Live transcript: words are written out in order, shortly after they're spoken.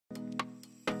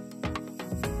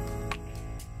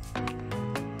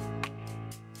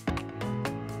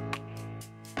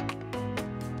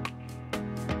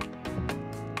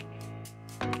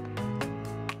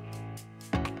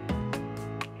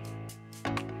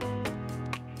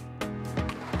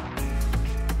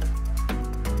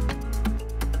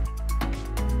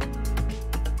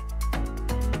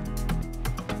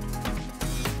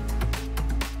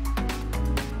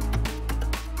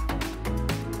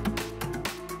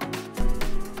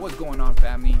What's going on,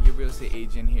 family? Your real estate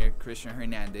agent here, Cristian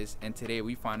Hernandez, and today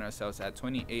we find ourselves at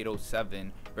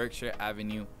 2807 Berkshire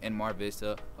Avenue in Mar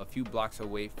Vista, a few blocks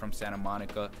away from Santa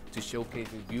Monica, to showcase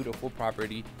this beautiful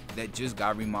property that just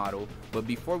got remodeled. But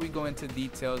before we go into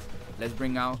details, let's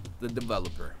bring out the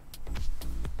developer.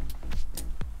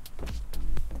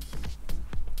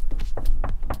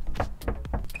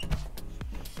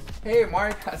 Hey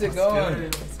Mark, how's it going?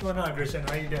 Good. What's going on, Christian?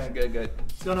 How you doing? Good, good.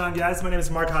 What's going on, guys? My name is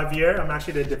Mark Javier. I'm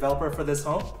actually the developer for this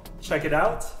home. Check it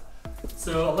out.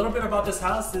 So a little bit about this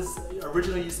house. This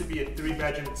originally used to be a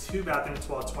 3-bedroom, 2-bathroom,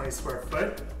 1220 square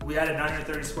foot. We added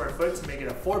 930 square foot to make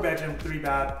it a 4-bedroom,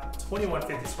 3-bath,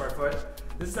 2150 square foot.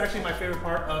 This is actually my favorite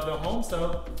part of the home,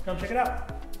 so come check it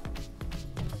out.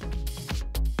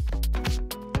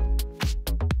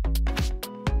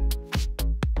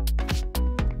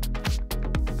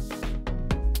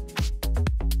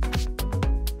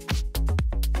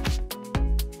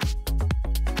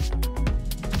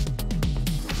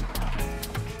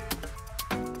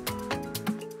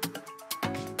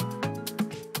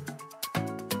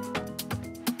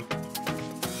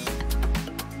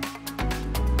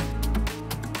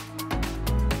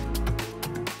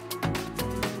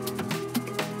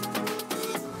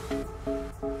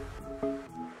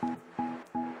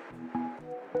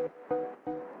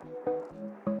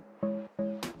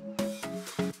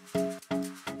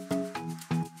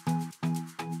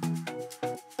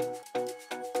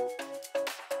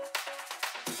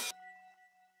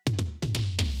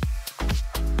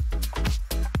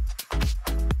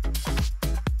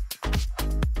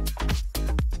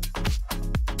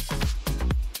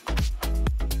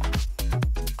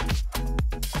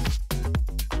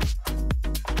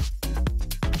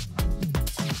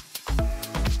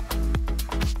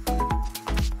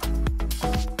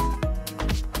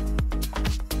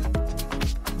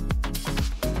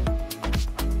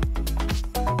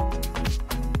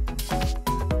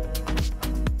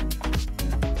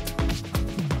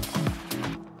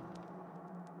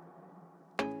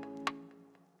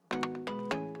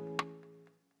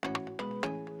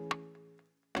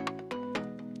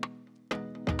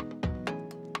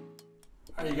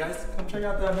 Alright, you guys, come check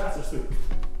out the master suite.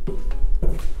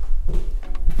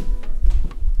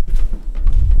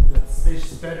 The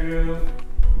spacious bedroom,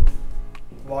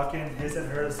 walk-in his and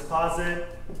hers closet,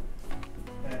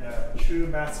 and a true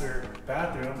master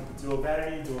bathroom, dual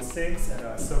vanity, dual sinks, and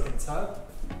a soaking tub.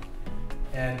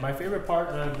 And my favorite part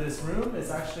of this room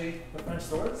is actually the French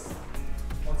doors.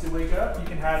 Once you wake up, you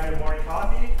can have your morning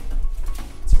coffee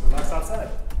to relax outside.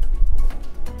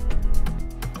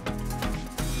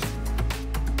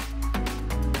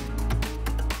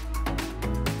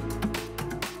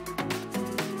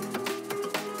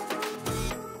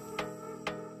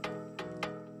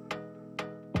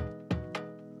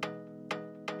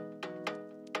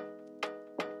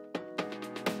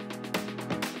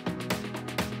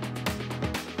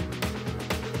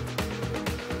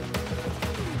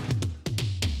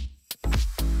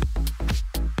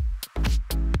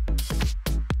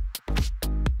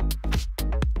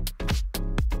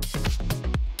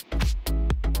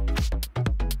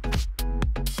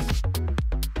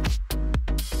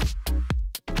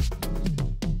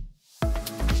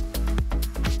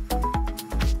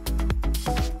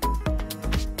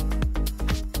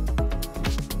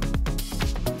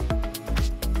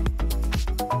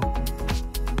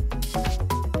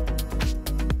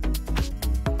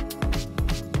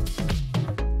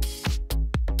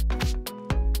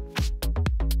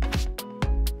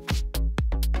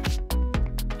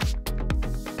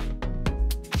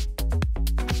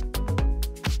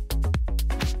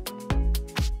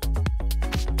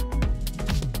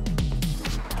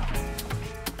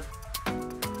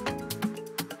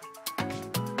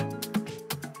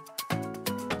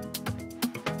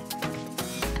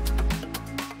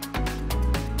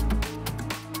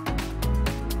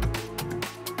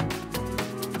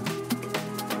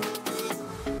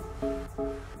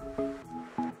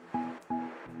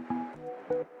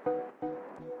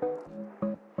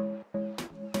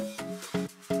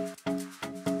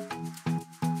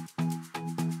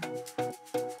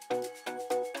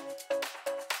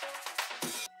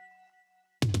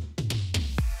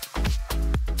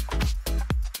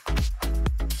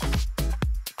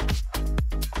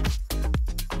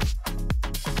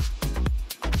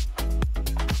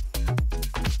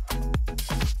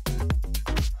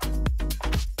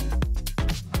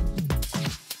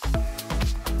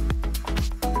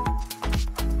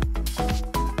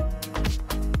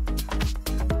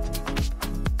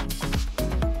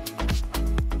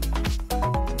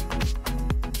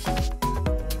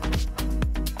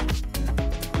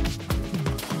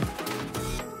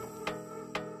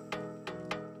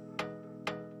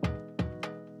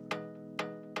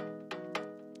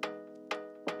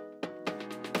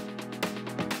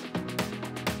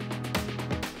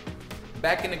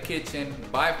 back in the kitchen,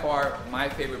 by far my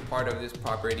favorite part of this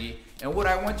property. And what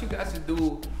I want you guys to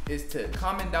do is to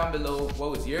comment down below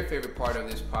what was your favorite part of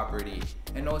this property.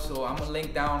 And also I'm gonna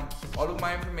link down all of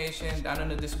my information down in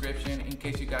the description in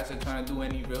case you guys are trying to do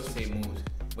any real estate moves.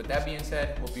 With that being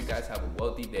said, hope you guys have a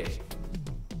wealthy day.